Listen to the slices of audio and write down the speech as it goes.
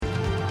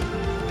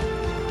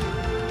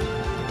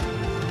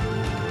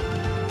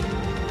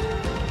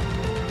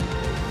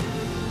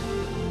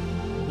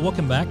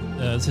Welcome back.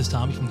 This is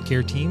Tommy from the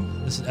Care Team.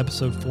 This is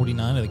episode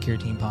 49 of the Care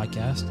Team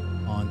podcast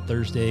on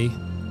Thursday,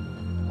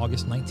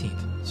 August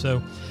 19th.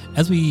 So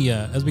as we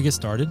get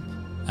started,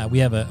 we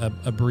have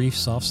a brief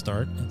soft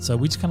start. And so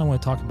we just kind of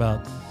want to talk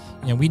about,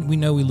 we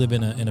know we live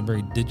in a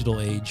very digital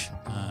age.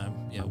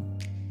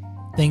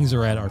 Things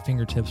are at our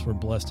fingertips. We're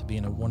blessed to be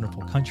in a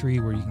wonderful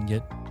country where you can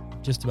get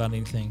just about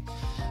anything.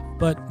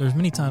 But there's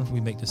many times we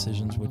make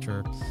decisions which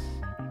are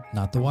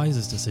not the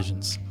wisest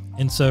decisions.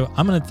 And so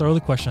I'm going to throw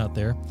the question out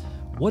there.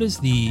 What is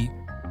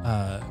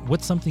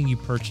what's something you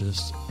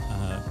purchased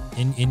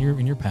in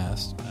your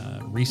past,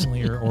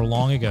 recently or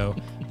long ago,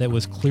 that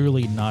was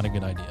clearly not a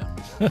good idea?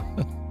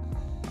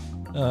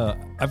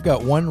 I've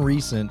got one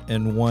recent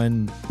and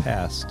one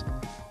past.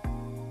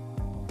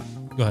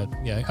 Go ahead.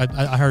 Yeah,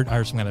 I heard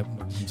some kind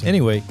of.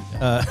 Anyway,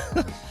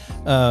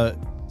 yeah.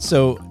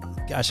 So,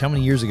 gosh, how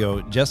many years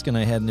ago? Jessica and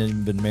I hadn't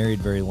even been married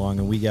very long,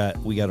 and we got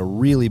a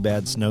really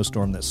bad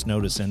snowstorm that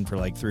snowed us in for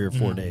like 3 or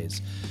 4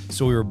 days.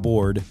 So we were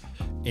bored,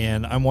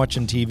 and I'm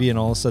watching TV, and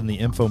all of a sudden the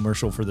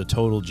infomercial for the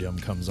Total Gym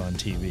comes on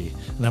TV,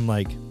 and I'm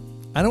like,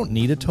 I don't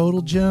need a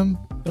Total Gym,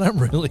 but I'm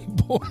really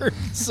bored.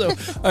 So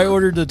I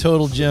ordered the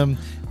Total Gym,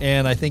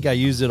 and I think I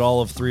used it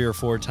all of 3 or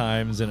 4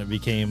 times, and it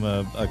became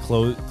a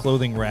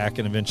clothing rack,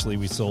 and eventually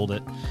we sold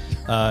it.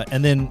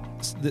 And then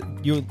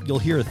you'll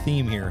hear a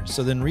theme here.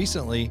 So then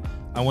recently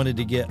I wanted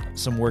to get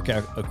some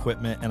workout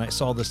equipment, and I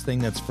saw this thing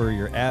that's for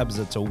your abs.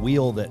 It's a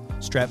wheel that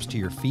straps to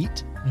your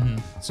feet,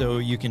 so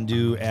you can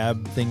do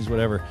ab things,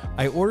 whatever.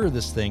 I ordered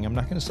this thing. I'm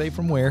not going to say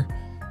from where.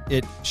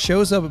 It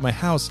shows up at my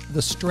house.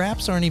 The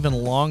straps aren't even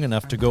long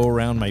enough to go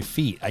around my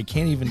feet. I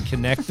can't even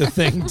connect the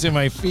thing to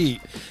my feet.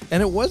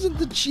 And it wasn't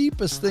the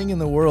cheapest thing in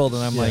the world.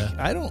 And I'm like,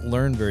 I don't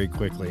learn very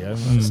quickly.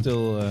 I'm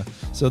still...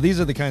 so these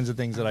are the kinds of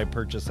things that I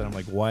purchased, and I'm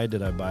like, why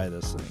did I buy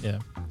this thing? Yeah.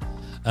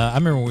 I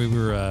remember we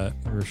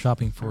were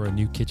shopping for a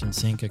new kitchen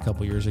sink a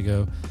couple years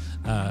ago.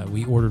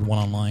 We ordered one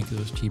online because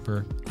it was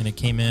cheaper, and it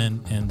came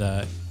in, and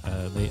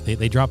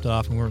they dropped it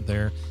off, and we weren't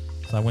there.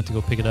 So I went to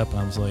go pick it up, and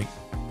I was like,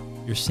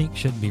 your sink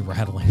shouldn't be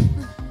rattling.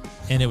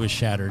 And it was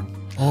shattered.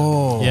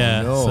 Oh,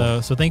 yeah. no.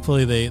 So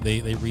thankfully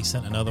they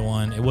resent another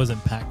one. It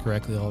wasn't packed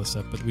correctly, all this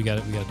stuff, but we got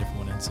a different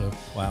one in. So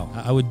wow.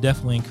 I would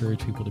definitely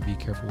encourage people to be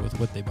careful with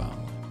what they buy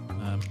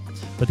online.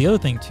 But the other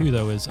thing too,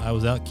 though, is I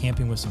was out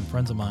camping with some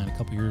friends of mine a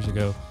couple years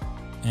ago,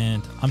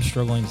 and I'm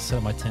struggling to set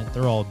up my tent.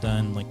 They're all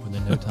done like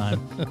within no time.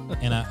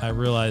 And I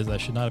realized I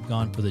should not have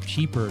gone for the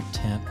cheaper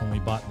tent when we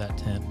bought that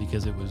tent,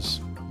 because there was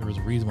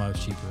a reason why it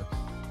was cheaper.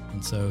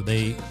 And so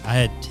I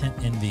had tent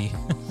envy.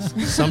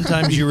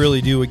 Sometimes you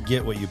really do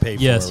get what you pay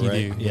for, yes,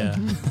 right? you do, yeah.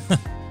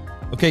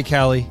 Okay,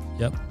 Callie.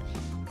 Yep.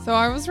 So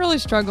I was really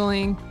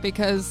struggling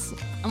because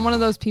I'm one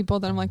of those people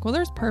that I'm like, well,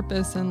 there's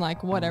purpose in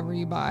like whatever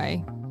you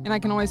buy. And I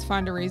can always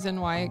find a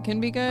reason why it can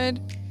be good.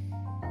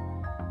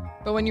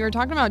 But when you were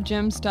talking about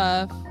gym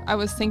stuff, I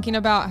was thinking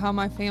about how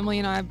my family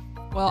and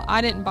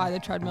I didn't buy the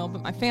treadmill,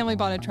 but my family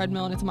bought a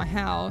treadmill, and it's in my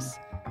house.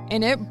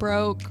 And it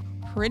broke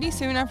pretty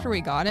soon after we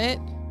got it.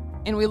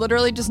 And we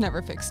literally just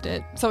never fixed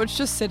it. So it's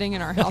just sitting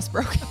in our house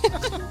broken.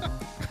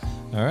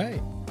 All right.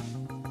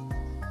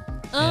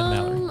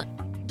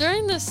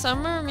 During the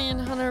summer, me and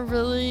Hunter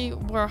really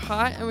were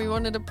hot, and we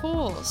wanted a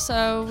pool.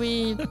 So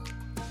we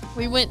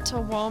went to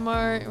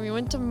Walmart, and we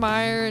went to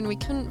Meijer, and we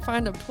couldn't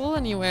find a pool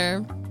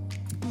anywhere.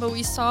 But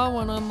we saw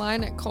one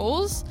online at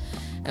Kohl's,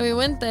 and we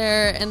went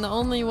there, and the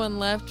only one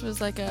left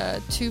was like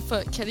a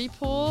 2-foot kiddie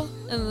pool,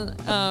 and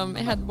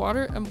it had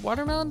a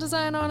watermelon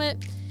design on it.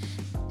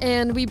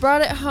 And we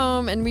brought it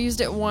home, and we used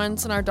it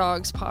once, and our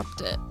dogs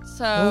popped it.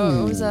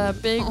 So It was a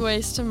big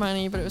waste of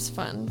money, but it was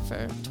fun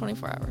for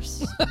 24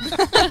 hours.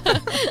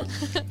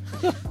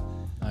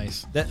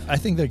 Nice. I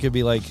think that could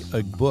be like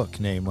a book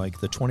name, like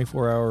the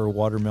 24-hour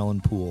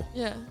watermelon pool.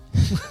 Yeah.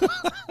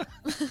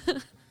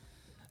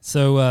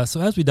 So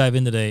as we dive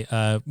in today,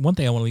 one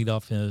thing I want to lead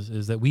off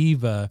is that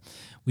we've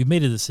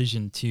made a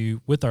decision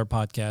with our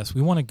podcast,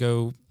 we want to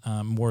go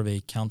more of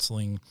a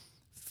counseling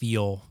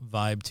feel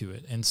vibe to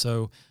it. And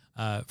so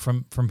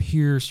from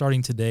here,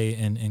 starting today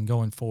and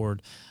going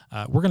forward,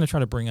 we're going to try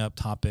to bring up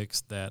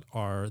topics that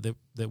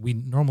we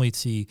normally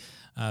see,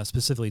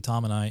 specifically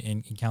Tom and I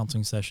in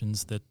counseling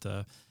sessions,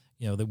 that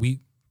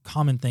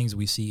common things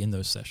we see in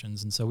those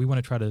sessions. And so we want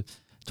to try to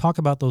talk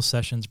about those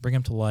sessions, bring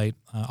them to light.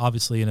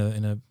 Obviously,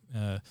 we're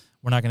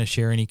not going to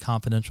share any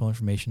confidential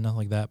information, nothing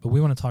like that. But we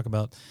want to talk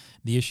about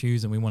the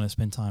issues, and we want to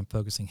spend time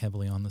focusing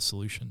heavily on the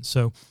solution.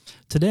 So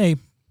today,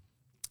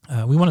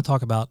 we want to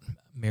talk about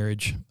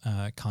marriage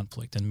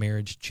conflict and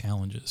marriage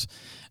challenges.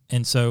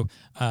 And so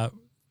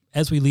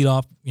as we lead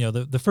off,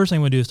 the first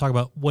thing we do is talk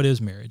about what is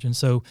marriage. And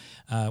so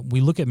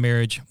we look at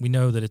marriage. We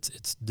know that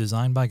it's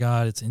designed by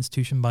God. It's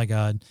institutioned by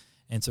God.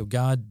 And so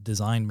God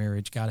designed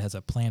marriage. God has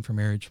a plan for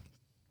marriage.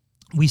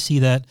 We see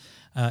that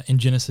in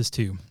Genesis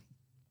 2.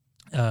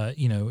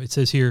 It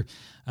says here,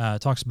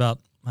 talks about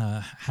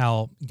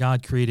how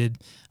God created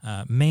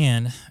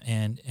man,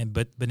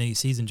 but then he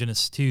sees in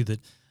Genesis 2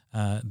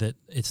 that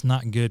it's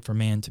not good for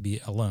man to be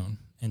alone.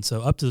 And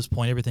so up to this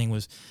point, everything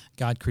was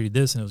God created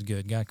this and it was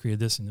good. God created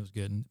this and it was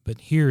good.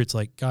 But here it's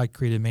like God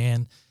created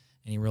man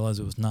and he realized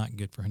it was not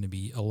good for him to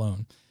be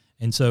alone.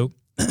 And so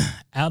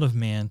out of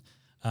man,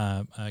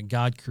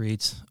 God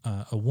creates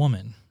a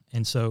woman.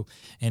 And so,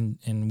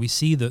 and we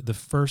see the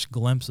first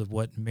glimpse of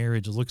what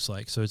marriage looks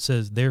like. So it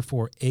says,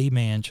 therefore, a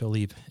man shall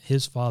leave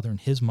his father and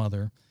his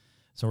mother.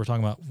 So we're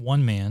talking about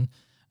one man,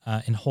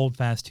 and hold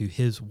fast to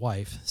his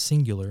wife,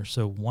 singular.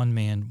 So one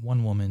man,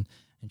 one woman,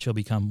 and shall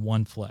become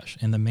one flesh.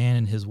 And the man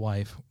and his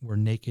wife were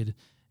naked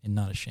and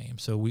not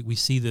ashamed. So we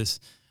see this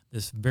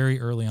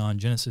very early on,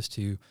 Genesis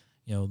 2,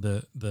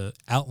 the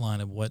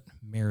outline of what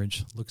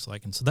marriage looks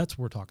like. And so that's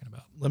what we're talking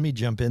about. Let me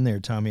jump in there,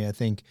 Tommy. I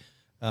think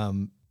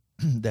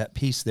that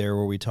piece there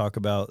where we talk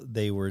about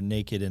they were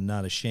naked and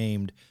not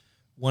ashamed,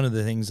 one of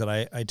the things that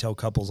I tell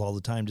couples all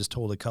the time, just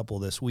told a couple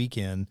this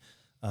weekend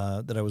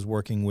that I was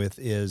working with,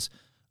 is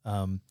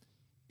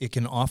it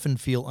can often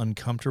feel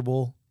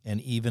uncomfortable and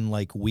even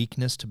like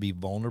weakness to be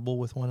vulnerable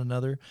with one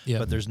another. Yep.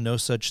 But there's no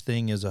such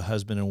thing as a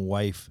husband and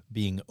wife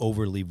being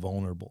overly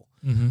vulnerable.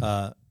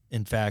 Mm-hmm.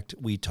 In fact,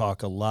 we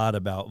talk a lot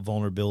about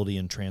vulnerability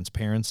and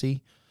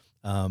transparency.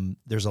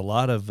 There's a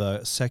lot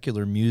of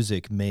secular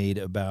music made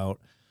about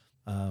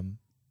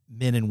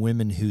men and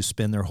women who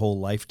spend their whole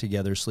life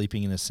together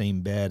sleeping in the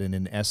same bed and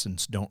in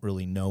essence don't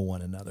really know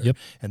one another. Yep.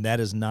 And that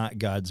is not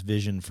God's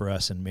vision for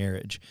us in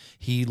marriage.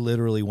 He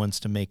literally wants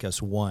to make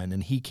us one,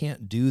 and he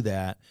can't do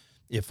that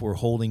if we're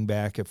holding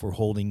back, if we're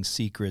holding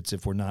secrets,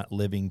 if we're not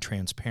living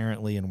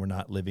transparently and we're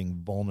not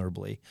living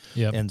vulnerably.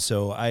 Yep. And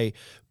so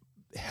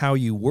how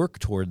you work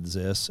towards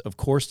this, of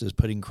course, is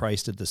putting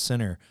Christ at the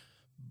center,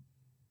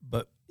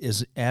 but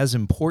is as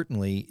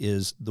importantly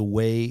is the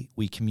way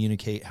we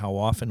communicate, how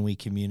often we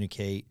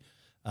communicate.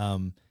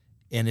 And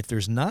if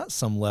there's not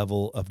some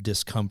level of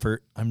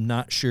discomfort, I'm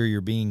not sure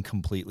you're being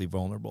completely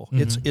vulnerable.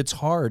 Mm-hmm. It's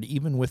hard,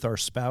 even with our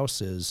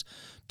spouses,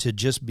 to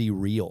just be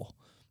real.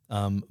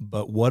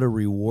 But what a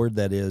reward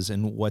that is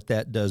and what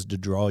that does to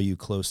draw you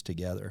close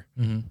together.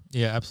 Mm-hmm.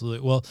 Yeah,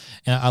 absolutely. Well,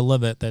 and I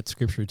love that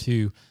scripture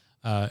too.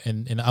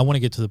 And I want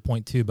to get to the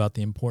point too about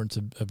the importance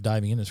of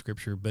diving into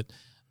scripture, but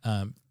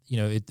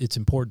it's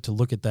important to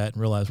look at that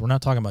and realize we're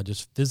not talking about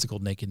just physical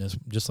nakedness.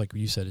 Just like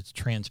you said, it's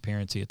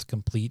transparency. It's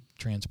complete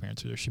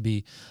transparency. There should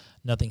be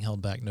nothing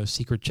held back, no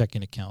secret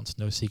checking accounts,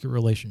 no secret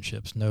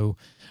relationships, no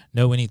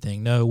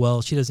anything. No,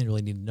 well, she doesn't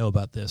really need to know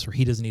about this or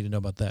he doesn't need to know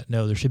about that.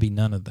 No, there should be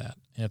none of that.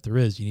 And if there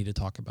is, you need to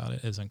talk about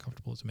it, as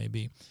uncomfortable as it may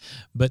be.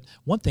 But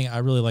one thing I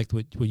really liked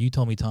what you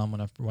told me, Tom,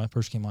 when I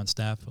first came on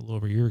staff a little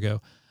over a year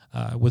ago,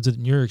 was it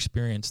in your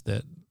experience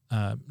that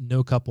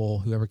no couple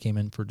who ever came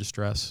in for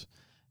distress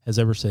has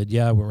ever said,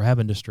 yeah, we're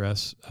having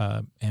distress,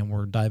 and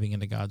we're diving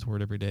into God's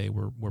word every day.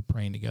 We're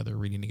praying together,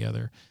 reading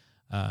together.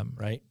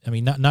 Right. I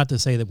mean, not to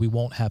say that we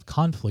won't have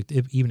conflict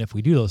even if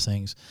we do those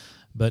things,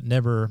 but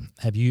never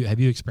have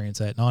you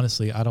experienced that. And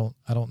honestly, I don't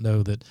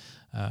know that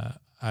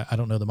I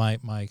don't know that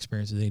my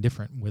experience is any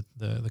different with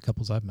the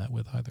couples I've met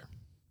with either.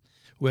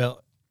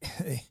 Well,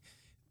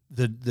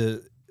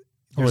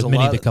 there's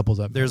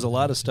a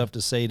lot of stuff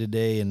to say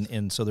today,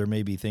 and so there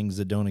may be things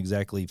that don't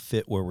exactly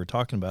fit where we're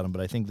talking about them,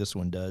 but I think this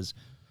one does.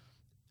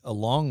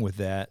 Along with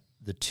that,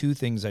 the two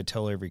things I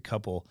tell every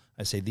couple,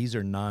 I say these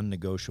are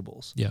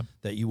non-negotiables. Yeah.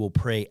 That you will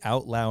pray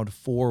out loud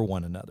for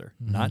one another,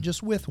 not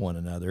just with one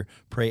another.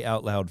 Pray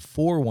out loud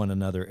for one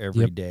another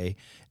every day,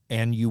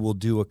 and you will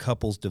do a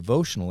couple's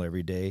devotional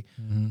every day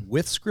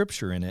with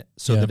scripture in it,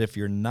 so that if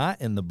you're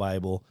not in the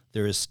Bible,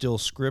 there is still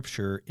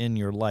scripture in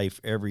your life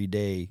every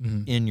day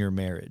in your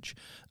marriage.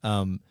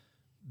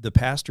 The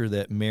pastor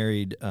that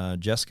married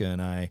Jessica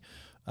and I,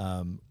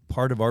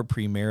 part of our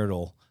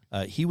premarital,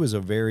 he was a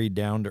very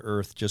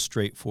down-to-earth, just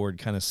straightforward,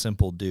 kind of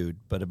simple dude,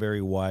 but a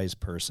very wise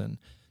person.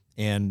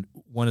 And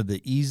one of the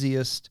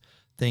easiest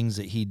things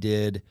that he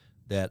did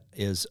that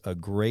is a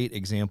great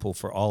example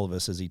for all of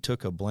us is he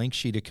took a blank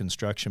sheet of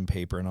construction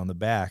paper, and on the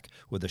back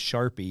with a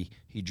Sharpie,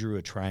 he drew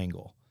a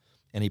triangle.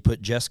 And he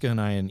put Jessica and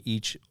I in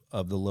each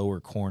of the lower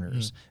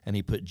corners, and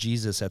he put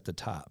Jesus at the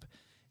top.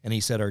 And he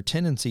said our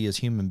tendency as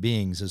human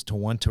beings is to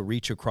want to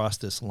reach across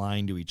this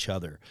line to each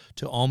other,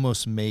 to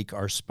almost make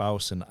our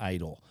spouse an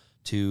idol,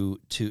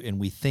 and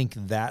we think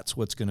that's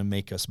what's going to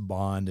make us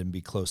bond and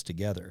be close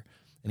together.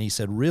 And he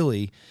said,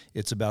 really,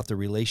 it's about the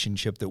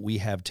relationship that we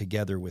have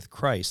together with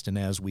Christ. And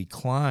as we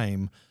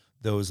climb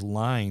those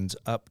lines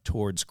up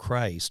towards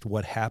Christ,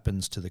 what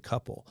happens to the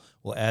couple?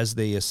 Well, as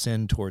they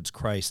ascend towards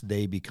Christ,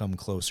 they become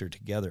closer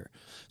together.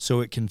 So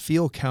it can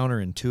feel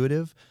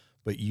counterintuitive,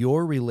 but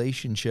your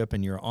relationship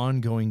and your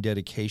ongoing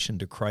dedication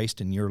to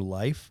Christ in your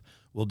life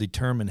will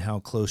determine how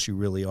close you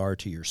really are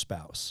to your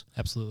spouse.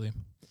 Absolutely.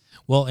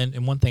 Well,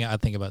 and one thing I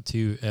think about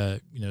too,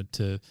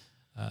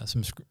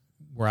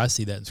 where I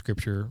see that in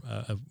Scripture,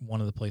 one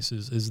of the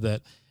places is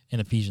that in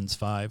Ephesians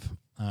 5,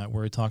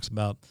 where it talks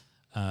about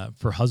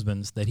for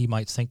husbands that he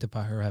might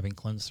sanctify her, having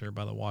cleansed her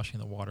by the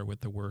washing of the water with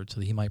the word, so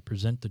that he might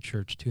present the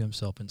church to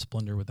himself in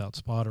splendor, without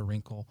spot or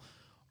wrinkle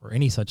or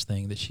any such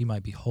thing, that she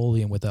might be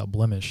holy and without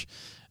blemish.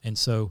 And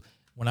so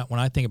when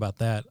I think about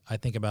that, I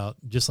think about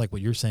just like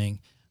what you're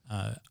saying.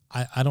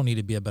 I don't need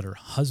to be a better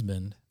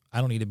husband. I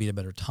don't need to be a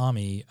better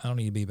Tommy. I don't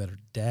need to be a better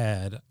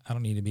dad. I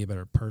don't need to be a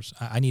better person.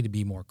 I need to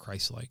be more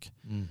Christ-like.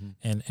 Mm-hmm.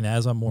 And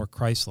as I'm more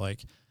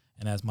Christ-like,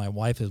 and as my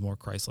wife is more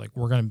Christ-like,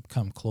 we're going to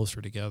come closer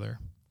together.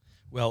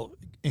 Well,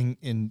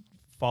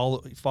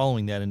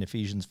 following that in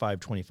Ephesians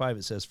 5:25,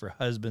 it says, "For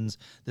husbands,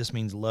 this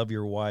means love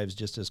your wives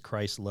just as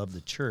Christ loved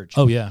the church.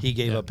 Oh, yeah. He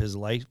gave Yeah. up his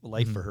life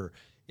for her."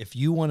 If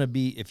you want to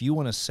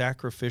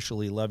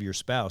sacrificially love your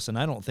spouse, and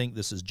I don't think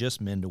this is just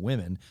men to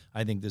women,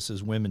 I think this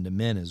is women to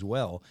men as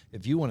well.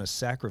 If you want to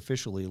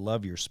sacrificially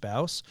love your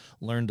spouse,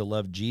 learn to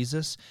love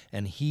Jesus,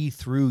 and he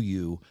through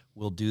you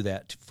will do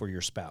that for your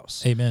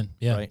spouse. Amen.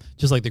 Yeah. Right.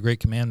 Just like the great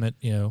commandment,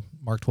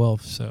 Mark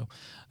 12. So,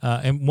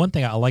 and one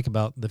thing I like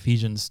about the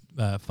Ephesians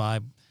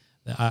 5,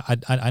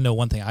 I know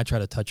one thing I try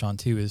to touch on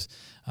too is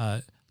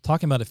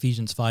talking about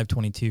Ephesians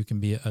 5:22 can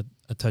be a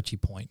touchy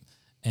point.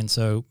 And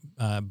so,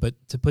 but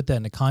to put that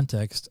into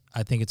context,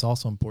 I think it's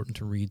also important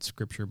to read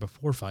Scripture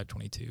before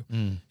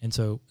 5:22. And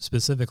so,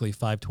 specifically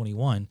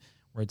 5:21,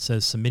 where it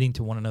says submitting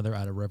to one another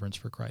out of reverence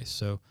for Christ.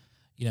 So,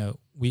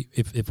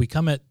 if we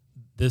come at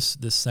this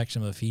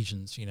section of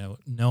Ephesians,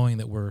 knowing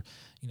that we're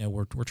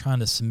trying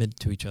to submit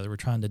to each other, we're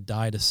trying to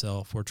die to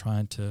self, we're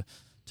trying to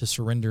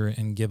surrender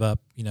and give up,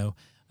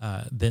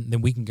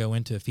 then we can go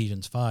into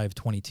Ephesians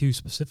 5:22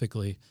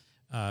 specifically.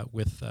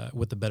 With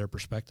a better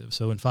perspective.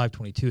 So in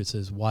 5:22 it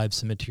says, "Wives,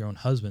 submit to your own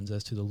husbands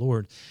as to the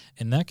Lord,"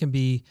 and that can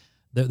be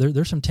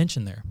there's some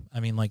tension there.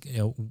 I mean,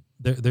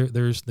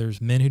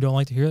 there's men who don't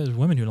like to hear that, there's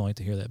women who don't like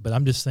to hear that. But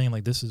I'm just saying,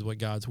 this is what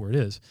God's word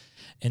is,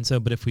 and so.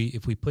 But if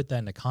we put that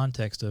in the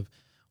context of,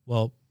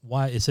 well,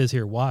 why it says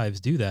here, "Wives,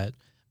 do that,"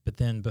 but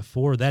then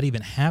before that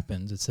even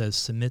happens, it says,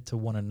 "Submit to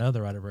one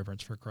another out of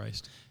reverence for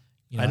Christ."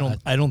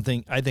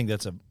 I think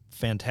that's a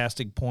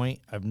fantastic point.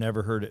 I've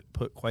never heard it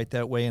put quite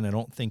that way, and I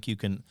don't think you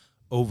can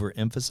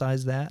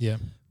overemphasize that. Yeah.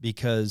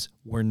 Because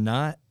we're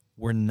not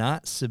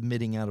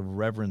submitting out of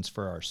reverence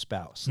for our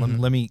spouse. Mm-hmm.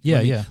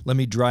 Let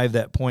me drive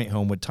that point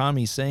home. What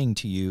Tommy's saying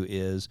to you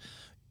is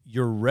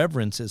your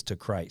reverence is to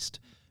Christ,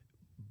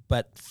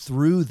 but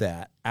through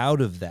that, out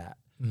of that,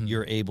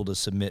 you're able to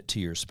submit to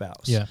your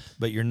spouse. Yeah.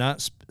 But you're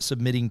not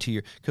submitting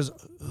to because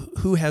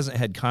who hasn't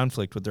had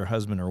conflict with their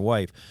husband or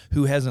wife?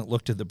 Who hasn't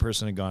looked at the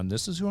person and gone,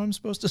 "This is who I'm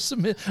supposed to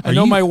submit"? I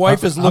know my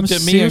wife has looked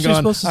at me and gone,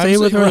 supposed to stay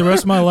with her the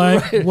rest of my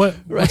life? Right,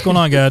 what's going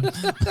on, God?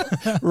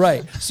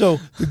 Right.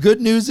 So the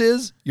good news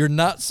is you're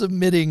not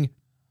submitting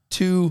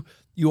to.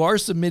 You are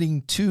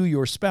submitting to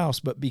your spouse,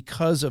 but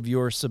because of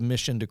your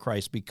submission to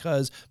Christ,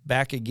 because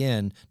back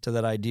again to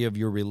that idea of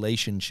your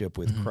relationship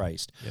with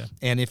Christ. Yeah.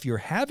 And if you're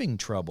having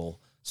trouble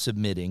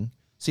submitting,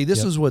 see,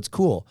 this is what's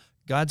cool.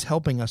 God's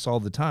helping us all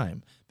the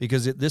time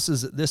because this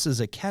is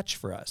a catch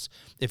for us.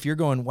 If you're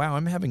going, "Wow,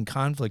 I'm having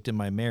conflict in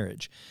my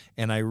marriage,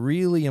 and I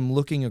really am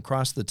looking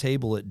across the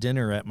table at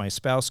dinner at my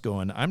spouse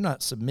going, I'm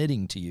not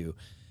submitting to you."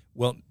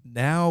 Well,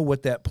 now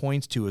what that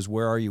points to is,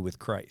 where are you with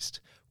Christ?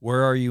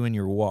 Where are you in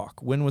your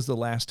walk? When was the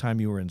last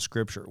time you were in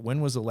Scripture? When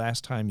was the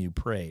last time you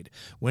prayed?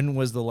 When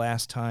was the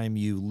last time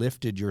you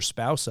lifted your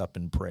spouse up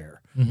in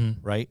prayer?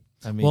 Right?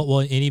 I mean, well,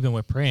 and even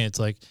with praying, it's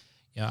like,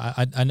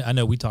 I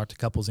know we talk to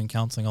couples in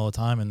counseling all the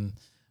time,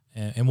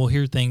 and we'll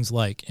hear things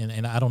like,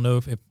 and I don't know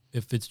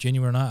if it's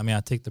genuine or not. I mean,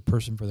 I take the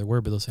person for their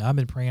word, but they'll say, "I've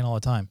been praying all the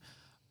time."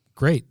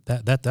 Great,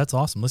 that's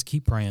awesome. Let's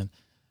keep praying.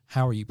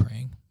 How are you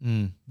praying?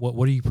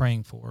 What are you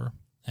praying for?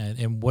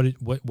 And what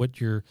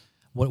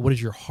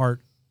is your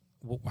heart?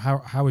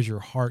 How is your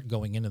heart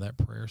going into that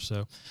prayer?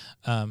 So,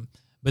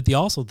 but the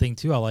also thing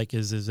too I like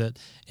is that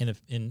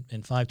in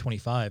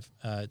 5:25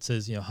 it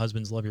says,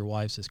 "Husbands, love your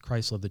wives as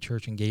Christ loved the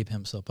church and gave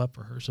himself up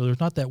for her." So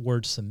there's not that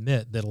word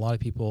 "submit" that a lot of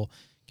people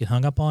get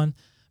hung up on,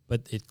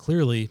 but it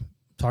clearly,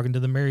 talking to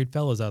the married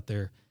fellows out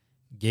there,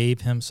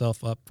 gave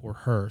himself up for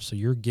her. So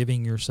you're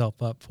giving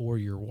yourself up for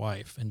your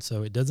wife, and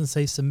so it doesn't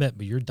say submit,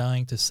 but you're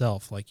dying to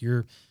self, like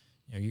you're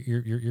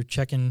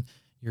checking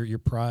your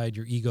pride,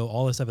 your ego,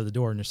 all this stuff at the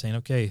door, and you're saying,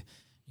 "Okay,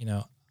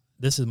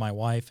 this is my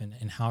wife,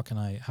 and how can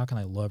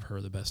I love her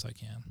the best I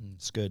can?"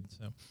 It's good.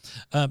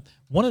 So,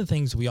 one of the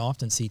things we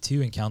often see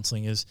too in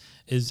counseling is,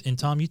 and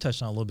Tom, you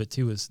touched on it a little bit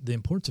too, is the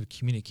importance of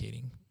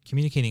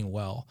communicating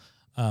well.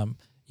 And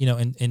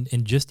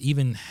just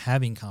even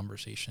having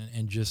conversation,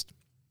 and just,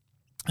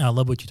 and I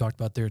love what you talked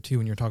about there too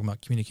when you're talking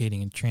about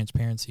communicating and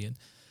transparency,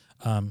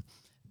 and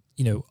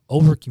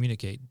over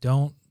communicate.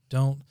 Don't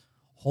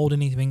hold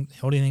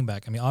anything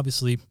back. I mean,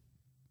 obviously,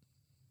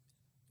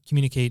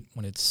 communicate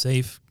when it's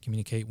safe.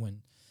 Communicate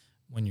when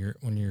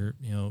you're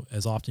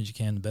as often as you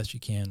can, the best you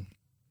can.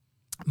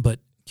 But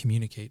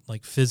communicate,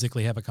 like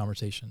physically have a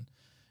conversation.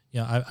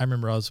 I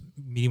remember I was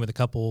meeting with a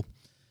couple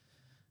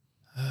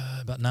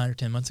about 9 or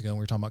 10 months ago, and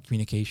we were talking about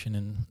communication,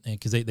 and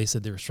because they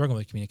said they were struggling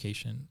with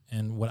communication.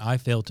 And what I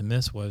failed to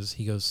miss was,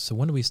 he goes, "So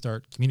when do we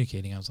start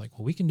communicating?" I was like,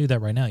 "Well, we can do that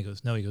right now." He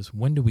goes, "No." He goes,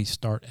 "When do we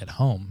start at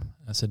home?"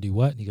 I said, "Do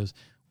what?" And he goes,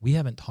 "We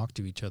haven't talked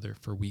to each other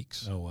for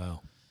weeks." Oh,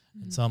 wow.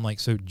 And so I'm like,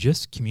 so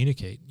just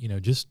communicate,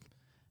 just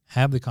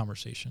have the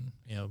conversation,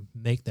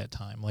 make that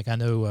time. Like I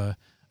know, I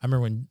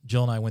remember when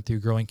Jill and I went through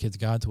Growing Kids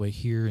God's Way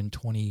here in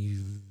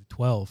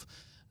 2012,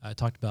 I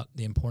talked about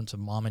the importance of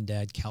mom and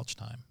dad couch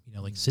time.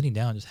 Like sitting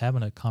down, just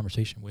having a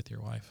conversation with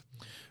your wife.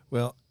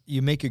 Well,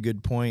 you make a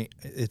good point.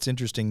 It's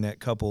interesting that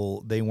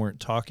couple, they weren't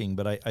talking,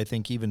 but I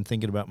think even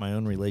thinking about my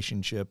own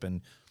relationship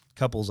and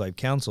couples I've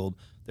counseled,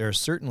 there are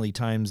certainly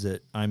times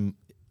that I'm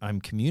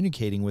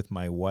communicating with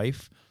my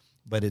wife,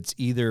 but it's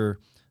either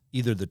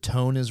the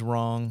tone is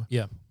wrong,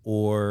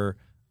 or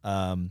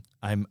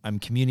I'm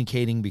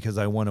communicating because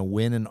I want to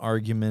win an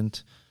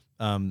argument.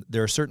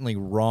 There are certainly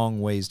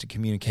wrong ways to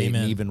communicate.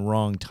 Amen. And even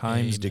wrong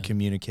times to Amen.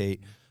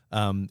 communicate.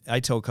 I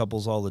tell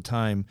couples all the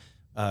time,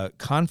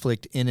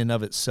 conflict in and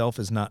of itself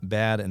is not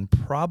bad and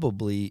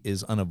probably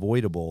is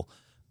unavoidable.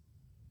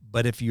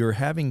 But if you're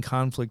having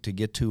conflict to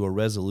get to a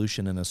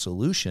resolution and a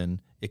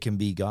solution, it can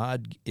be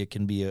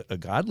a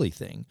godly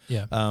thing.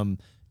 Yeah.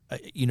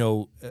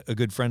 A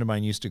good friend of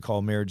mine used to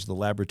call marriage the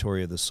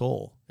laboratory of the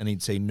soul, and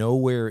he'd say,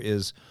 nowhere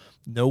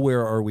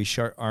are we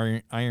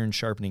iron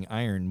sharpening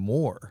iron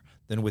more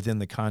than within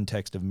the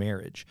context of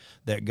marriage.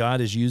 That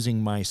God is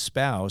using my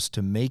spouse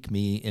to make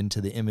me into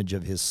the image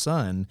of his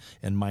son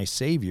and my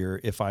Savior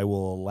if I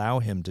will allow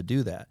him to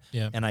do that.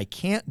 Yeah. And I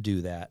can't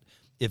do that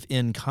if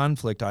in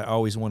conflict I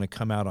always want to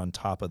come out on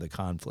top of the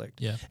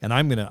conflict. Yeah. And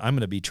I'm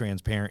gonna be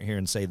transparent here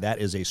and say that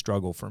is a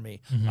struggle for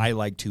me. Mm-hmm. I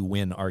like to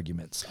win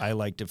arguments. I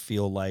like to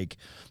feel like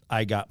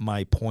I got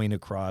my point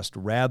across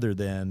rather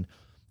than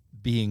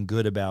being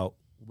good about,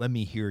 let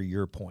me hear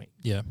your point.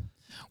 Yeah.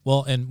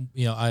 Well, and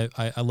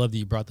I love that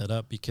you brought that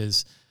up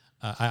because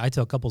I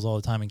tell couples all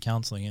the time in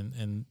counseling,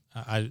 and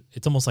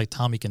it's almost like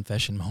Tommy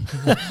confession moment.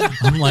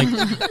 I'm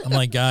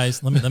like,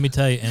 guys, let me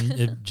tell you.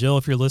 And Jill,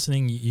 if you're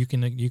listening, you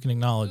can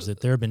acknowledge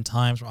that there have been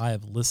times where I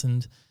have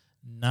listened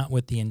not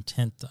with the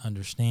intent to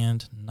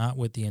understand, not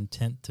with the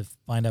intent to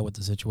find out what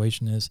the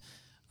situation is.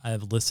 I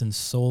have listened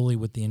solely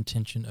with the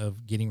intention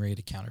of getting ready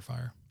to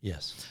counterfire.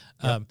 Yes.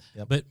 Yep.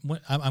 But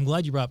I'm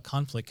glad you brought up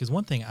conflict, because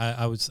one thing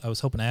I was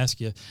hoping to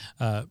ask you,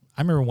 I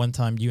remember one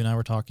time you and I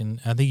were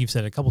talking, I think you've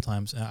said it a couple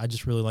times, I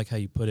just really like how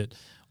you put it,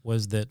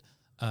 was that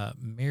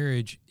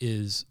marriage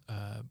is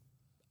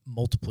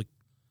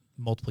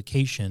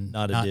multiplication,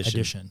 not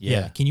addition.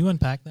 Yeah. Can you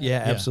unpack that?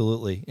 Yeah,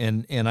 absolutely.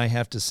 And I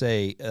have to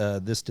say,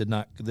 this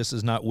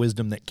is not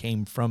wisdom that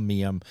came from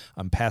me. I'm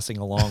passing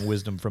along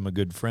wisdom from a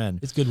good friend.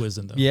 It's good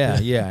wisdom, though.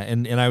 Yeah.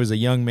 And I was a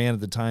young man at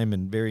the time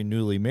and very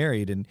newly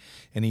married. And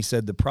he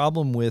said the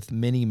problem with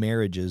many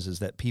marriages is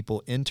that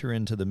people enter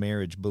into the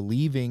marriage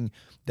believing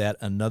that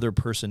another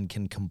person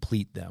can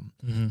complete them,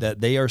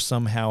 that they are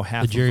somehow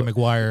half the Jerry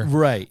Maguire.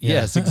 Right. Yeah.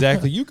 Yes,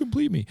 exactly. You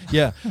complete me.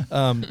 Yeah.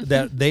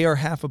 That they are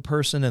half a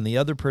person and the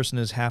other person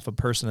is half a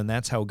person, and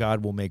that's how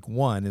God will make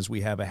one, is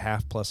we have a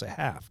half plus a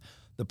half.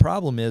 The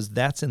problem is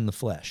that's in the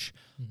flesh,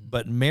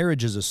 but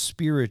marriage is a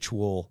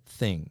spiritual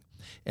thing.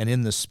 And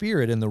in the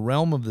spirit, in the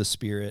realm of the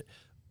spirit,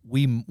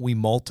 we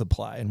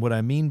multiply. And what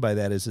I mean by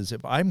that is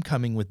if I'm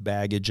coming with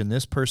baggage and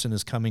this person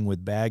is coming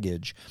with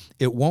baggage,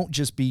 it won't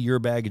just be your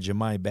baggage and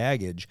my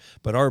baggage,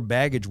 but our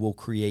baggage will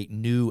create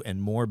new and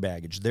more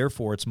baggage.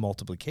 Therefore, it's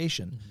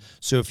multiplication.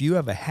 So if you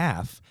have a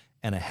half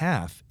and a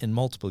half, in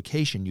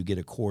multiplication, you get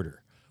a quarter.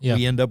 Yeah.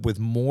 We end up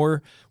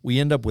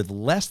with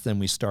less than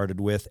we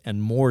started with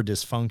and more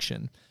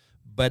dysfunction.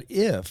 But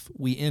if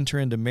we enter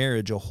into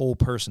marriage a whole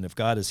person, if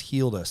God has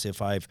healed us,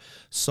 if I've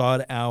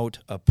sought out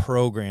a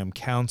program,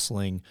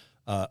 counseling,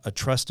 a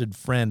trusted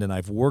friend, and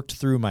I've worked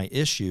through my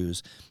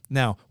issues,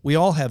 now we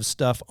all have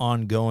stuff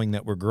ongoing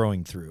that we're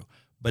growing through.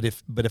 But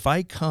if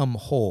I come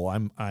whole,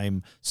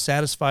 I'm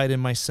satisfied in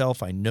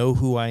myself, I know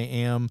who I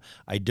am,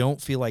 I don't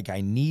feel like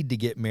I need to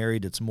get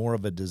married, it's more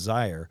of a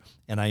desire,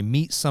 and I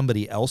meet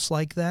somebody else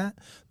like that,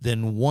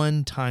 then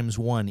 1 times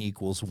 1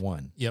 equals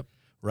 1. Yep.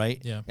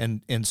 Right? Yeah.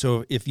 And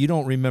so if you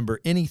don't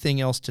remember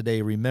anything else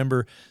today,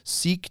 remember,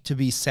 seek to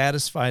be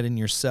satisfied in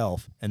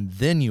yourself, and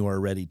then you are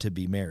ready to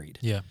be married.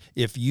 Yeah.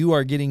 If you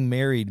are getting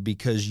married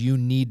because you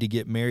need to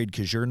get married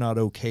because you're not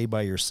okay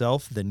by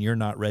yourself, then you're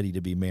not ready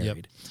to be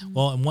married. Yep.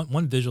 Well, and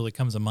one visual that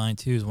comes to mind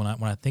too is when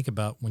I think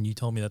about when you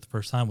told me that the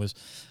first time was,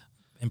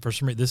 and for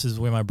some reason this is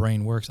the way my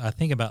brain works, I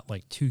think about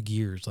like 2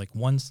 gears. Like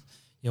one's,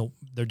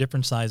 they're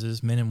different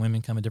sizes, men and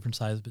women come in different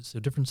sizes, but so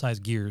different size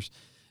gears.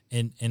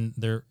 And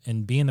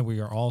being that we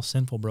are all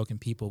sinful, broken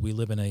people, we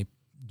live in a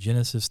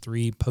Genesis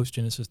 3,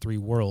 post-Genesis 3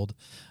 world.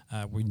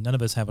 None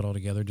of us have it all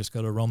together. Just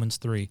go to Romans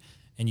 3.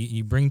 And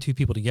you bring 2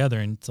 people together,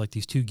 and it's like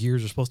these 2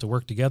 gears are supposed to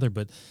work together,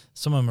 but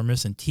some of them are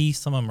missing teeth.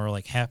 Some of them are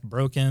like half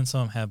broken.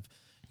 Some of them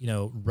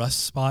have,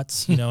 rust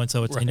spots, and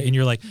so it's, right. and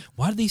you're like,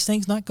 why do these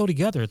things not go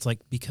together? It's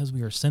like, because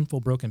we are sinful,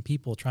 broken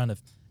people trying to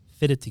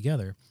fit it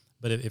together.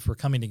 But if we're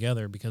coming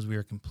together because we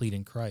are complete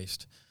in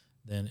Christ,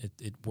 then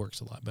it works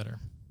a lot better.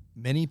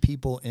 Many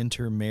people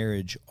enter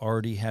marriage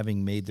already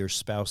having made their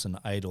spouse an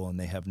idol, and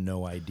they have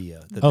no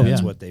idea that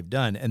that's what they've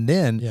done. And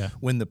then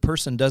when the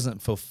person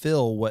doesn't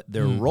fulfill what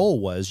their role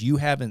was, you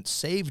haven't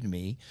saved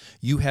me,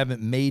 you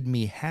haven't made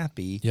me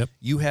happy,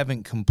 you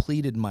haven't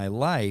completed my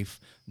life,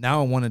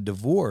 now I want a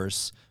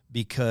divorce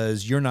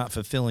because you're not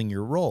fulfilling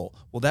your role.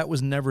 Well, that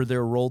was never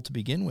their role to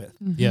begin with.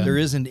 Yeah. There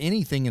isn't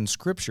anything in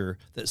Scripture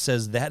that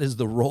says that is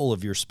the role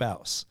of your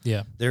spouse.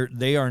 Yeah.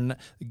 They are not,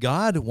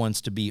 God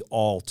wants to be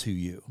all to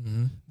you.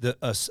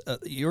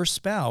 Your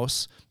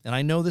spouse, and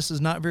I know this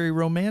is not very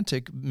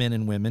romantic, men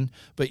and women,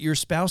 but your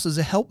spouse is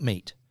a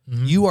helpmate.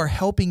 You are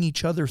helping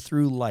each other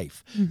through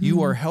life.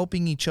 You are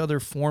helping each other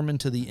form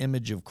into the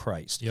image of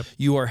Christ. Yep.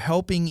 You are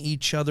helping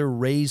each other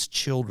raise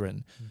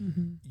children.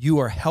 You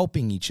are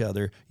helping each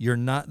other. You're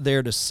not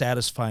there to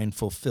satisfy and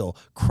fulfill.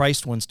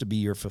 Christ wants to be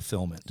your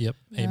fulfillment. Yep.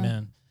 Yeah.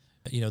 Amen.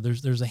 You know,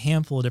 there's a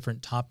handful of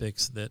different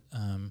topics that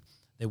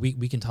that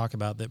we can talk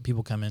about that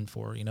people come in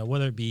for. You know,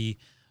 whether it be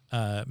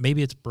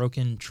maybe it's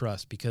broken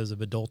trust because of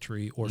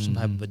adultery or some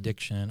type of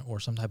addiction or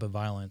some type of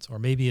violence, or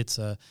maybe it's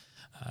a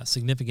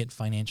significant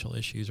financial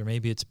issues, or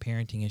maybe it's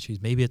parenting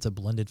issues, maybe it's a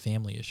blended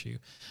family issue.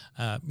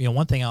 You know,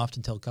 one thing I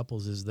often tell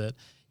couples is that,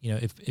 you know,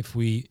 if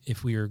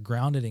we are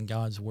grounded in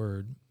God's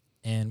word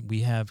and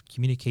we have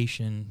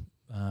communication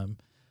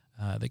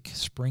that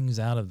springs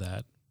out of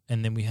that,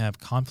 and then we have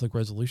conflict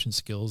resolution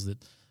skills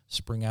that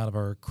spring out of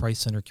our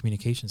Christ-centered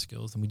communication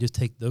skills, and we just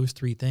take those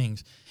three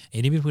things,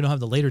 and even if we don't have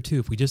the later two,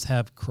 if we just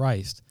have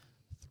Christ,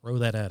 throw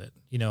that at it.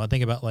 You know, I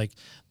think about like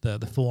the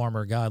full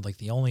armor of God, like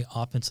the only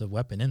offensive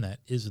weapon in that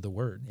is the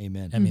word.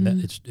 Amen. I mean,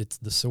 that it's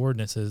the sword,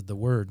 and it says the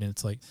word, and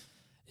it's like,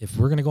 if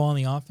we're going to go on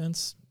the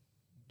offense,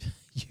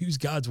 use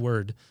God's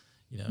word,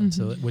 you know,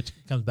 so which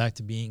comes back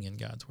to being in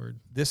God's word.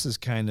 This is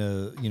kind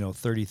of,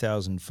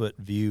 30,000 foot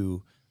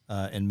view,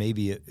 and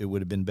maybe it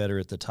would have been better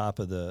at the top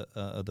of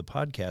the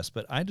podcast.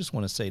 But I just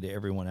want to say to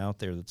everyone out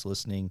there that's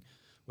listening,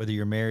 whether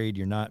you're married,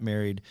 you're not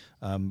married,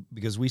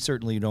 because we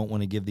certainly don't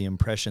want to give the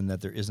impression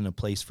that there isn't a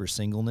place for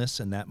singleness,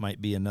 and that might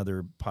be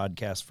another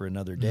podcast for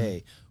another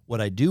day.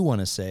 What I do want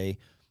to say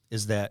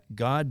is that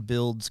God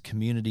builds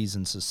communities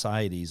and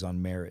societies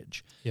on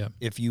marriage. Yeah.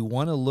 If you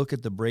want to look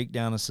at the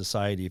breakdown of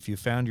society, if you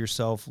found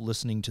yourself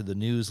listening to the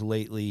news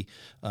lately,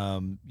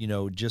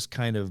 just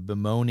kind of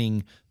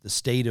bemoaning the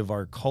state of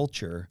our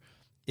culture,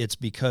 it's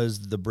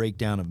because the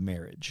breakdown of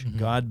marriage.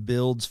 God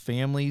builds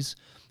families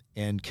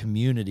and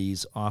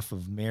communities off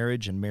of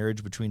marriage and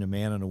marriage between a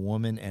man and a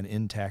woman and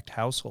intact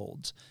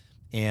households.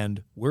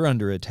 And we're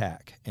under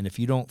attack. And if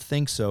you don't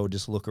think so,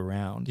 just look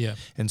around. Yeah.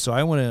 And so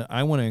I want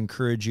to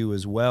encourage you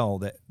as well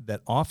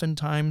that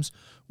oftentimes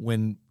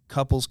when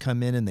couples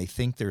come in and they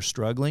think they're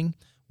struggling,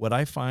 what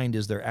I find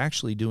is they're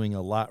actually doing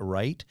a lot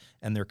right,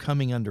 and they're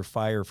coming under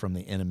fire from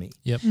the enemy.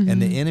 Yep.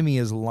 And the enemy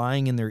is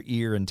lying in their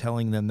ear and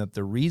telling them that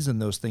the reason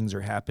those things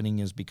are happening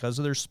is because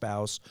of their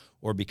spouse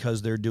or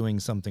because they're doing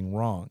something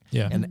wrong.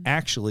 Yeah. And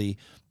actually,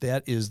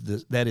 that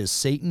is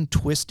Satan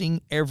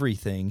twisting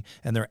everything,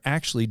 and they're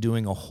actually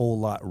doing a whole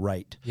lot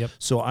right. Yep.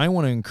 So I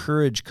want to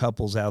encourage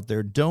couples out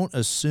there, don't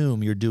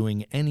assume you're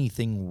doing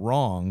anything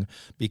wrong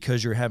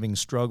because you're having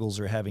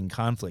struggles or having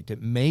conflict.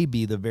 It may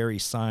be the very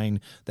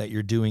sign that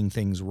you're doing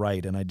things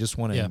right, and I just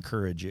want to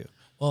encourage you.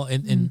 Well,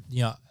 and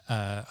you know,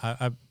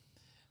 I'm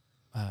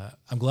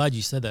glad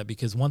you said that,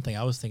 because one thing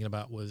I was thinking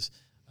about was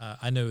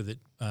I know that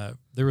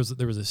there was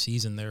a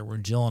season there where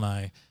Jill and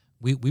I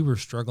we were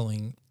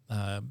struggling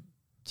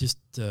just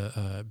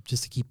to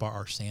keep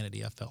our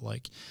sanity. I felt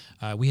like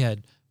we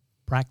had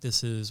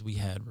practices, we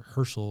had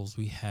rehearsals,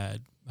 we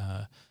had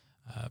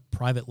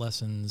private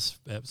lessons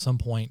at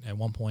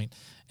one point,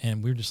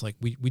 and we were just like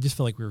we just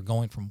felt like we were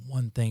going from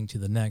one thing to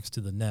the next.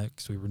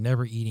 We were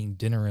never eating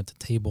dinner at the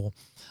table.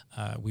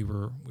 We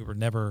were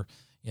never,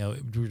 we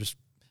were just,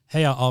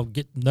 hey, I'll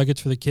get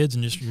nuggets for the kids,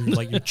 and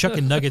you're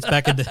chucking nuggets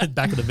back in the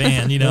back of the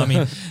van. I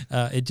mean,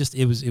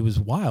 it was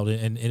wild,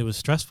 and it was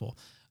stressful.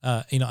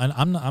 And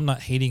I'm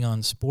not hating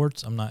on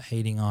sports. I'm not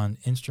hating on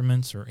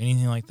instruments or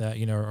anything like that.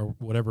 Or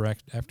whatever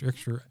after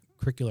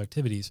extracurricular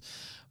activities.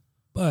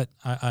 But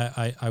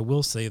I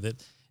will say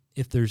that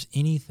if there's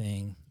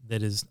anything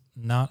that is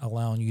not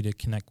allowing you to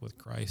connect with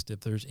Christ, if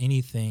there's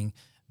anything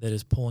that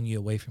is pulling you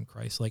away from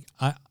Christ, like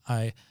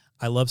I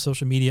love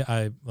social media.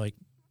 I like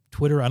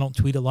Twitter. I don't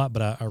tweet a lot,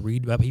 but I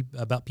read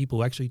about people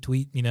who actually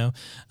tweet.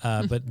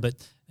 But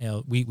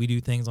we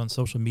do things on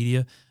social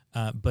media.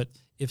 But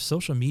if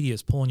social media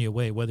is pulling you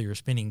away, whether you're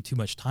spending too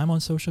much time on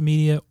social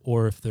media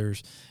or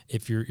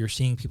if you're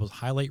seeing people's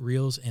highlight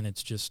reels and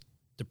it's just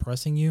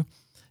depressing you,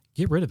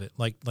 get rid of it.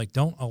 Like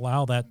don't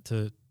allow that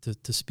to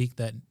speak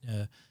that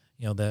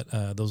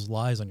those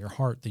lies on your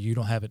heart that you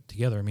don't have it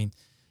together. I mean,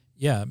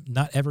 yeah,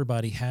 not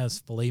everybody has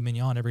filet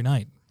mignon every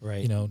night.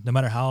 Right. No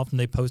matter how often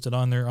they post it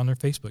on their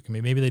Facebook. I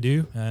mean, maybe they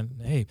do,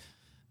 and hey,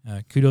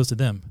 kudos to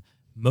them.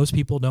 Most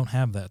people don't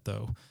have that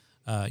though.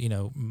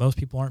 Most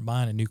people aren't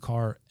buying a new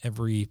car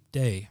every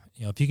day.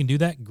 If you can do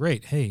that,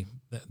 great. Hey,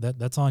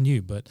 that's on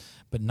you. But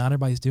not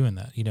everybody's doing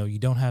that. You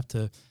don't have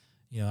to.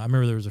 I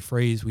remember there was a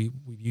phrase we've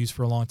used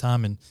for a long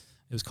time, and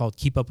it was called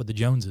 "keep up with the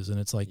Joneses." And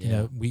it's like,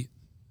 we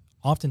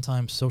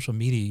oftentimes social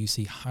media, you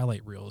see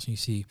highlight reels, and you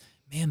see,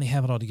 man, they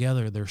have it all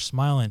together. They're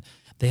smiling.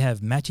 They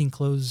have matching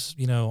clothes,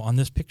 on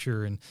this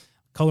picture, and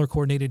color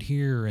coordinated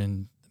here.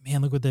 And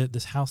man, look what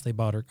this house they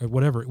bought, or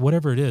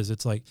whatever it is.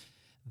 It's like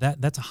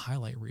that's a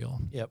highlight reel.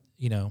 Yep.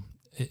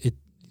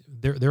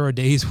 there are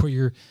days where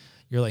you're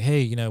like,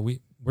 hey,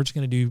 we're just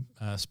going to do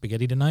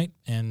spaghetti tonight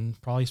and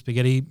probably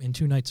spaghetti in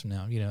 2 nights from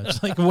now.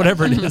 It's like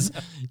whatever it is,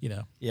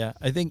 Yeah,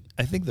 I think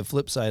the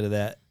flip side of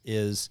that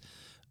is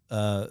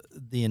the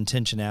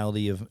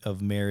intentionality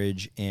of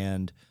marriage,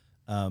 and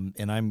I'm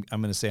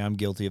going to say I'm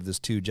guilty of this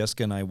too.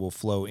 Jessica and I will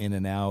flow in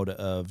and out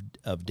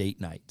of date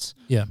nights.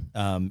 Yeah.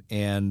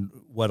 And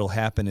what'll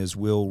happen is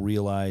we'll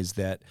realize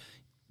that,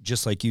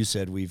 just like you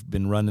said, we've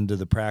been running to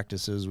the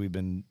practices, we've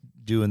been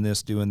doing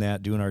this, doing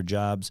that, doing our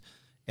jobs.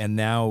 And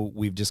now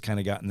we've just kind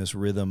of gotten this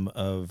rhythm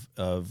of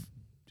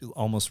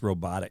almost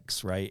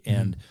robotics, right?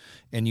 Mm-hmm.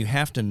 And you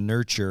have to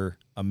nurture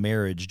a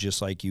marriage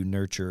just like you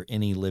nurture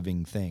any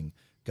living thing.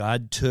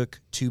 God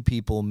took 2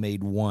 people,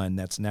 made one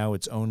that's now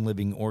its own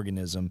living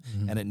organism,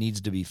 and it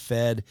needs to be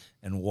fed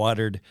and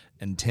watered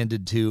and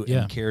tended to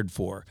and cared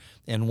for.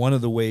 And one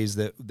of the ways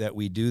that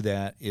we do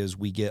that is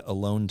we get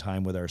alone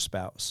time with our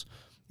spouse.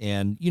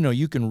 And,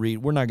 you can read,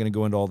 we're not going to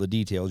go into all the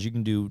details. You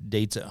can do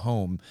dates at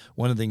home.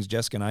 One of the things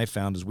Jessica and I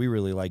found is we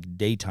really like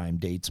daytime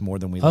dates more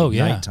than we like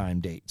nighttime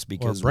dates.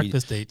 Because or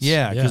breakfast dates.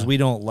 Yeah, because we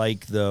don't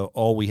like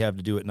all we have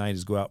to do at night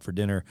is go out for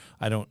dinner.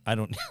 I don't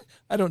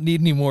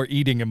need any more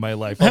eating in my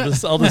life. I'll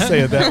just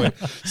say it that way.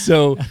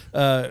 So,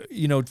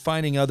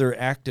 finding other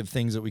active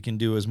things that we can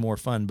do is more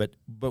fun. But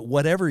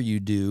whatever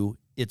you do,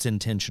 it's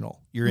intentional.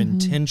 You're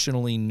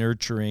intentionally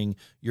nurturing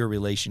your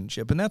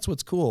relationship. And that's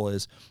what's cool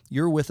is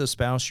you're with a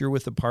spouse, you're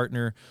with a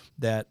partner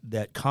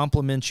that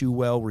complements you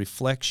well,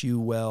 reflects you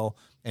well,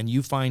 and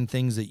you find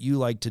things that you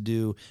like to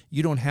do.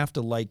 You don't have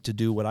to like to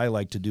do what I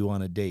like to do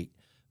on a date.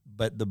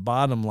 But the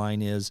bottom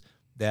line is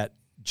that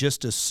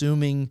just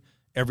assuming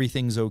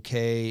everything's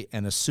okay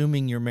and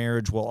assuming your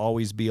marriage will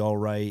always be all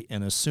right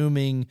and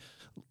assuming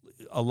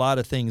a lot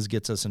of things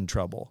gets us in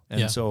trouble.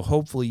 And so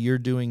hopefully you're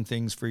doing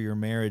things for your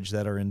marriage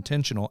that are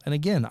intentional. And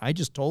again, I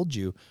just told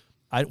you,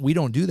 we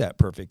don't do that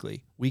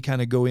perfectly. We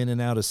kind of go in and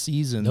out of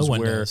seasons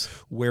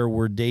where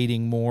we're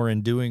dating more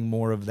and doing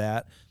more of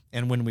that.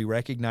 And when we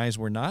recognize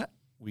we're not,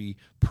 we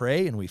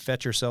pray and we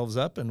fetch ourselves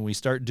up and we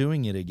start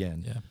doing it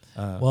again.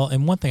 Yeah. Well,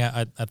 and one thing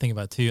I think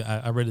about too,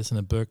 I read this in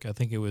a book. I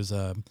think it was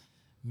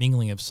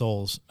Mingling of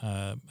Souls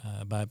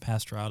by a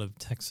pastor out of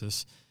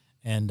Texas.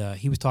 And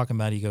he was talking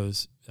about,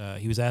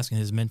 he was asking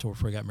his mentor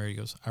before he got married, he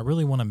goes, I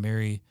really want to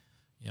marry,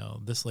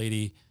 this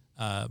lady,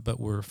 but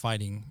we're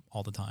fighting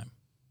all the time.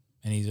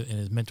 And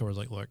his mentor was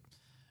like, look,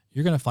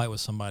 you're going to fight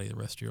with somebody the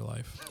rest of your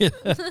life.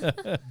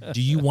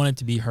 Do you want it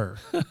to be her?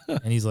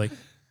 And he's like,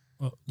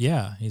 well,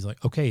 yeah. He's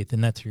like, okay,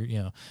 then that's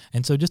your,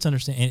 And so just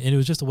understand, and it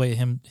was just a way of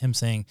him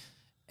saying,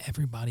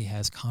 everybody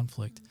has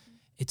conflict.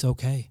 It's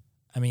okay.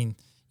 I mean,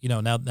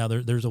 now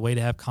there's a way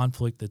to have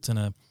conflict that's in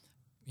a,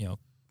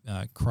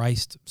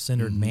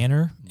 Christ-centered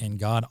manner and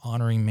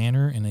God-honoring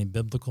manner in a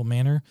biblical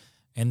manner,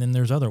 and then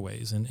there's other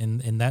ways,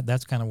 and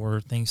that's kind of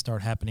where things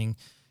start happening.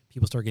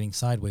 People start getting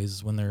sideways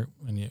is when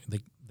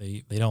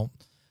they don't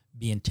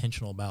be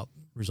intentional about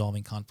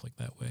resolving conflict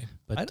that way.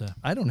 But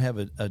I don't have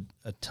a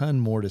ton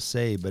more to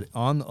say, but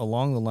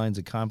along the lines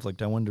of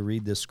conflict, I wanted to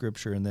read this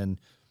scripture and then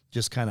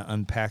just kind of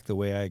unpack the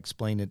way I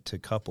explain it to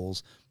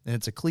couples. And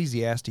it's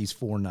Ecclesiastes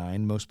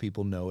 4:9. Most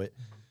people know it.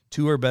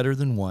 2 are better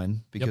than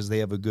 1 because they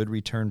have a good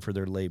return for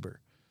their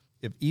labor.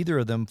 If either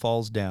of them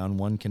falls down,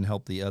 one can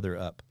help the other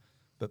up.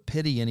 But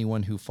pity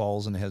anyone who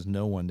falls and has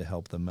no one to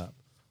help them up.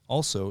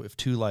 Also, if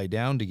 2 lie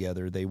down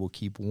together, they will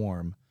keep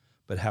warm.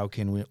 But how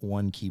can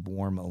one keep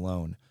warm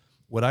alone?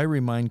 What I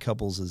remind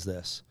couples is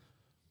this.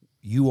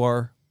 You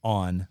are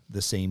on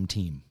the same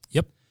team.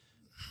 Yep.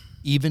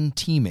 Even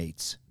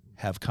teammates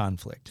have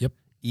conflict. Yep.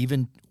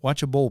 Even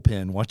watch a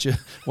bullpen, watch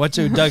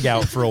a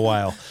dugout for a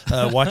while,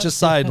 watch a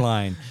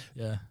sideline.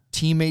 Yeah.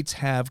 Teammates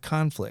have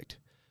conflict,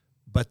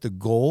 but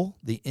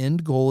the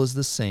end goal is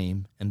the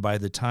same. And by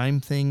the time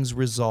things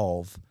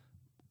resolve,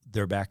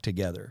 they're back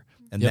together.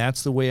 And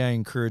that's the way I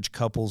encourage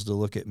couples to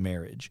look at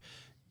marriage.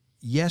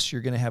 Yes,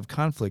 you're going to have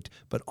conflict,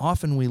 but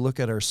often we look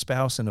at our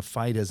spouse in a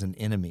fight as an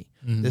enemy.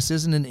 Mm-hmm. This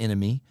isn't an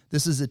enemy.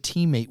 This is a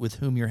teammate with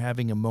whom you're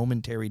having a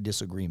momentary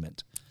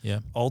disagreement. Yeah.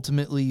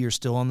 Ultimately, you're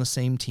still on the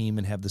same team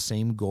and have the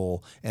same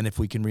goal. And if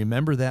we can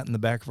remember that in the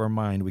back of our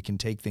mind, we can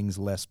take things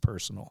less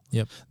personal.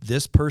 Yep.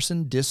 This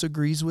person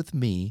disagrees with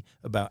me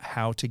about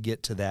how to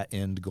get to that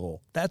end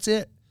goal. That's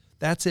it.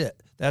 That's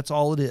it. That's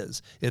all it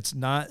is. It's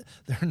not,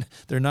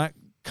 they're not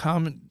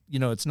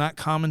it's not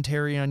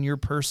commentary on your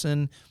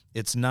person.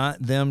 It's not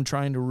them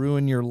trying to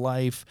ruin your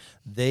life.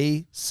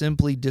 They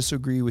simply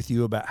disagree with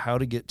you about how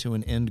to get to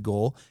an end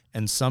goal.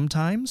 And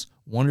sometimes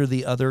one or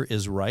the other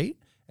is right.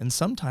 And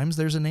sometimes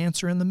there's an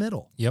answer in the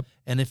middle. Yep.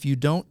 And if you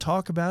don't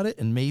talk about it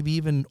and maybe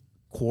even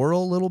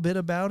quarrel a little bit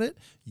about it,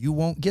 you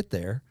won't get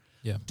there.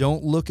 Yeah.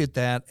 Don't look at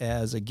that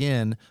as,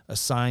 again, a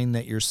sign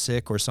that you're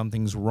sick or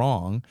something's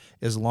wrong,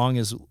 as long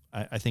as,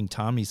 I think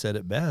Tommy said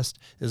it best,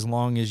 as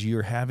long as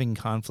you're having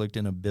conflict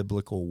in a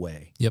biblical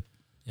way. Yep.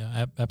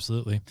 Yeah,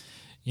 absolutely.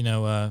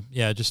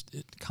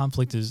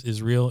 Conflict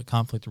is real.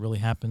 Conflict really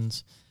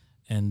happens.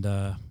 And,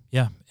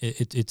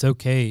 it's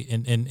okay.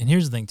 And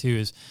here's the thing, too,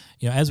 is,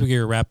 as we get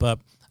to wrap up,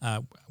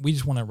 we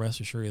just want to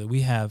rest assured that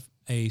we have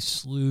a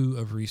slew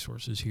of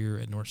resources here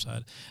at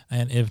Northside.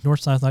 And if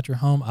Northside is not your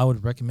home, I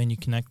would recommend you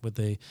connect with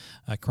a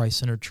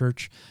Christ-centered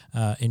church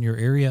in your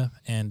area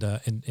and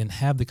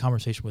have the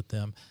conversation with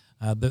them.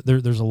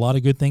 There's a lot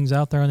of good things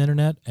out there on the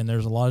internet, and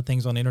there's a lot of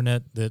things on the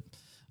internet that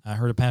I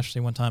heard a pastor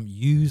say one time,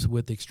 use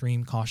with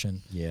extreme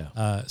caution. Yeah.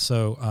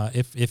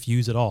 If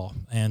use at all.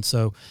 And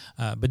so,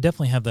 but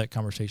definitely have that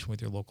conversation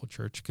with your local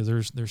church,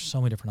 because there's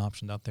so many different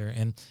options out there.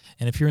 And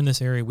if you're in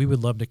this area, we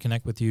would love to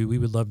connect with you. We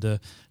would love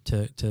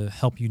to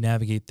help you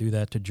navigate through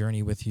that, to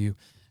journey with you,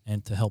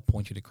 and to help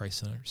point you to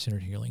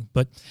Christ-centered healing.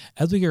 But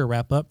as we get a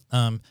wrap up,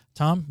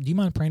 Tom, do you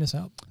mind praying us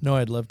out? No,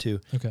 I'd love to.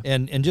 Okay.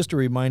 And just a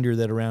reminder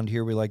that around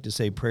here we like to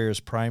say prayer is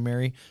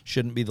primary.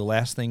 Shouldn't be the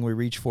last thing we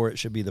reach for. It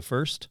should be the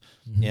first.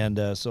 Mm-hmm.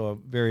 And so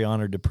I'm very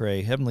honored to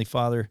pray. Heavenly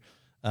Father,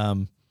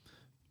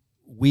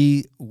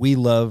 we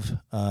love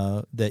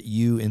that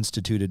you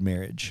instituted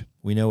marriage.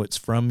 We know it's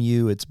from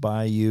you, it's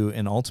by you,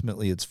 and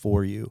ultimately it's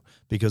for you,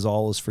 because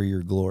all is for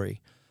your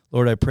glory.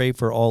 Lord, I pray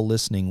for all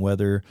listening,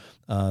 whether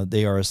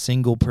they are a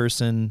single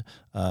person,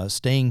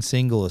 staying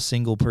single, a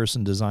single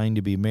person desiring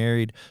to be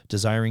married,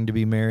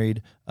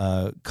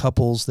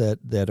 couples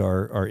that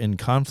are in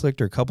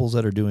conflict, or couples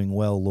that are doing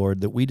well,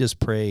 Lord, that we just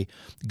pray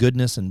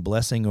goodness and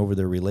blessing over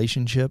their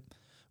relationship.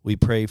 We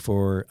pray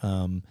for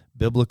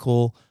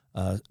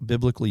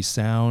biblically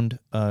sound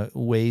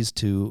ways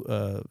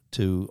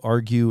to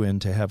argue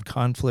and to have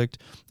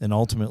conflict. And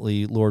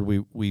ultimately, Lord,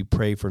 we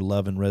pray for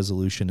love and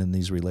resolution in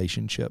these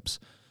relationships.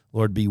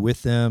 Lord, be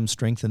with them,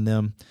 strengthen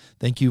them.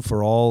 Thank you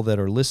for all that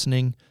are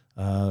listening,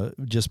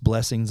 just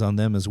blessings on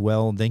them as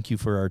well. Thank you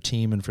for our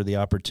team and for the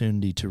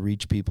opportunity to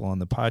reach people on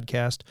the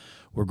podcast.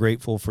 We're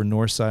grateful for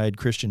Northside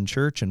Christian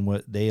Church and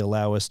what they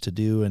allow us to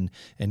do and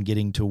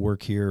getting to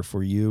work here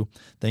for you.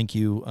 Thank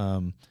you,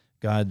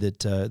 God,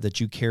 that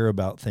you care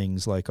about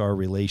things like our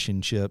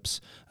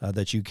relationships,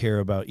 that you care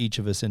about each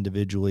of us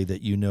individually,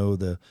 that you know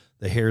the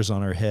hairs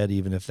on our head,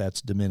 even if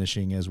that's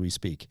diminishing as we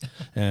speak.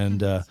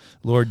 And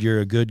Lord, you're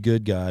a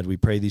good God. We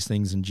pray these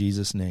things in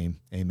Jesus' name.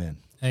 Amen.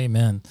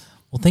 Amen.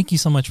 Well, thank you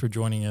so much for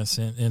joining us.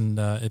 And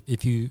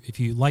if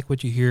you like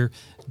what you hear,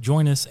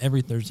 join us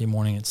every Thursday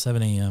morning at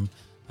 7 a.m.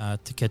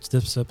 To catch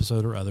this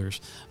episode or others,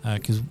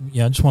 because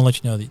I just want to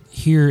let you know that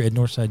here at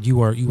Northside,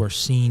 you are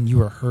seen,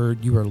 you are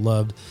heard, you are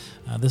loved.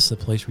 This is a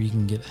place where you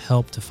can get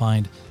help to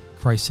find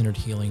Christ-centered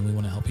healing. We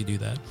want to help you do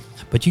that.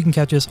 But you can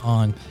catch us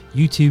on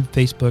YouTube,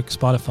 Facebook,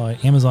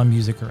 Spotify, Amazon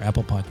Music, or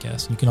Apple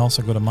Podcasts. You can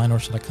also go to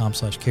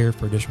mynorthside.com/care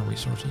for additional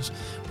resources.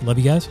 We love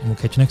you guys, and we'll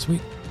catch you next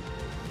week.